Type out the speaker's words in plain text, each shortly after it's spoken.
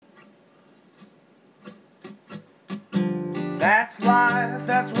That's life,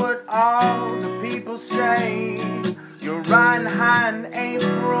 that's what all the people say. You're riding high in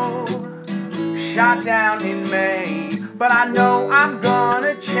April, shot down in May. But I know I'm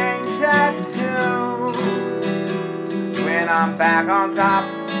gonna change that too. When I'm back on top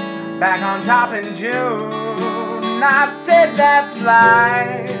in June. I said that's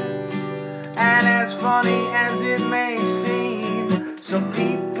life, and as funny as it may seem, some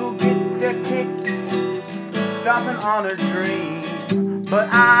people get their kicks stopping on a dream. But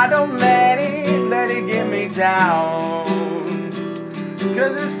I don't let it get me down,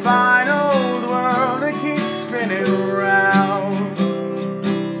 'cause this fine old world, it keeps spinning around.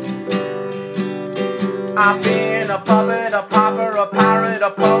 I've been a puppet, a pauper, a pirate, a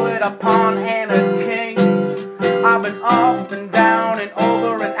poet, a pawn, and a king. I've been up and down and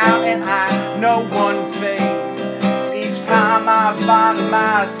over and out, and I know one thing. Each time I find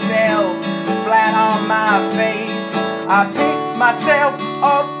myself flat on my face, I pick myself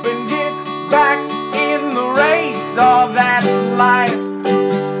up and get back in the race. Oh, that's life,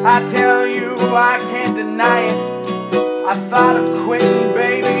 I tell you, I can't deny it. I thought of quitting,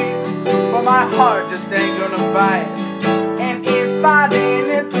 baby, but my heart just ain't gonna buy it. And if I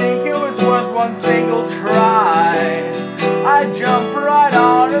didn't think it was worth one single try, I'd jump right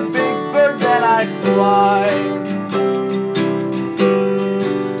on a big bird, then I'd fly.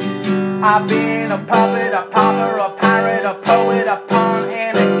 I've been a puppet, a pauper, a pirate, a poet, a pawn,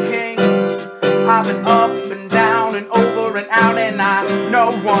 and a king. I've been up and down and over and out, and I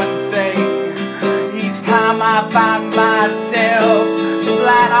know one thing. Each time I find myself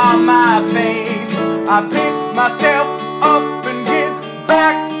flat on my face, I pick myself up and get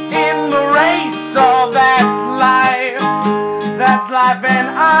back in the race. Oh, that's life, and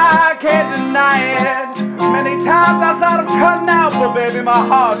I can't deny it. Many times I thought of cutting out, but baby, my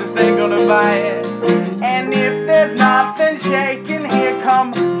heart just ain't gonna buy it. And if there's nothing shaking, here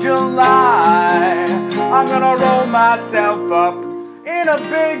come July, I'm gonna roll myself up in a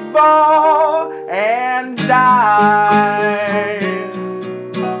big ball and die.